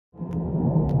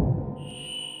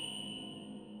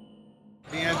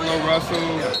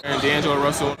Russell. And D'Angelo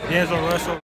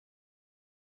Russell.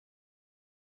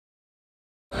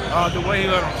 The way he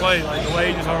let him play, like the way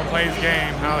he just let him play his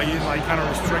game, how he didn't like kind of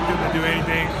restrict him to do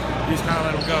anything, he just kind of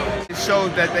let him go. It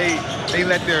shows that they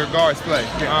let their guards play.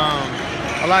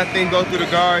 A lot of things go through the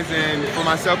guards, and for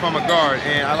myself, I'm a guard,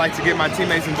 and I like to get my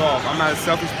teammates involved. I'm not a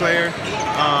selfish player.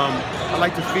 I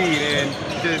like to feed, and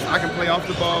just I can play off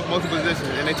the ball, multiple positions,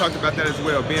 and they talked about that as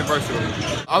well, being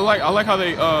versatile. I like how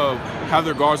they have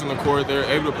their guards on the court. They're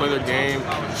able to play their game,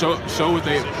 show what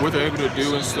they're able to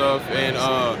do and stuff. And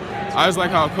I just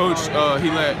like how Coach he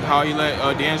let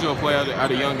D'Angelo play at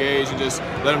a young age and just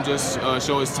let him just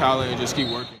show his talent and just keep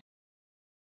working.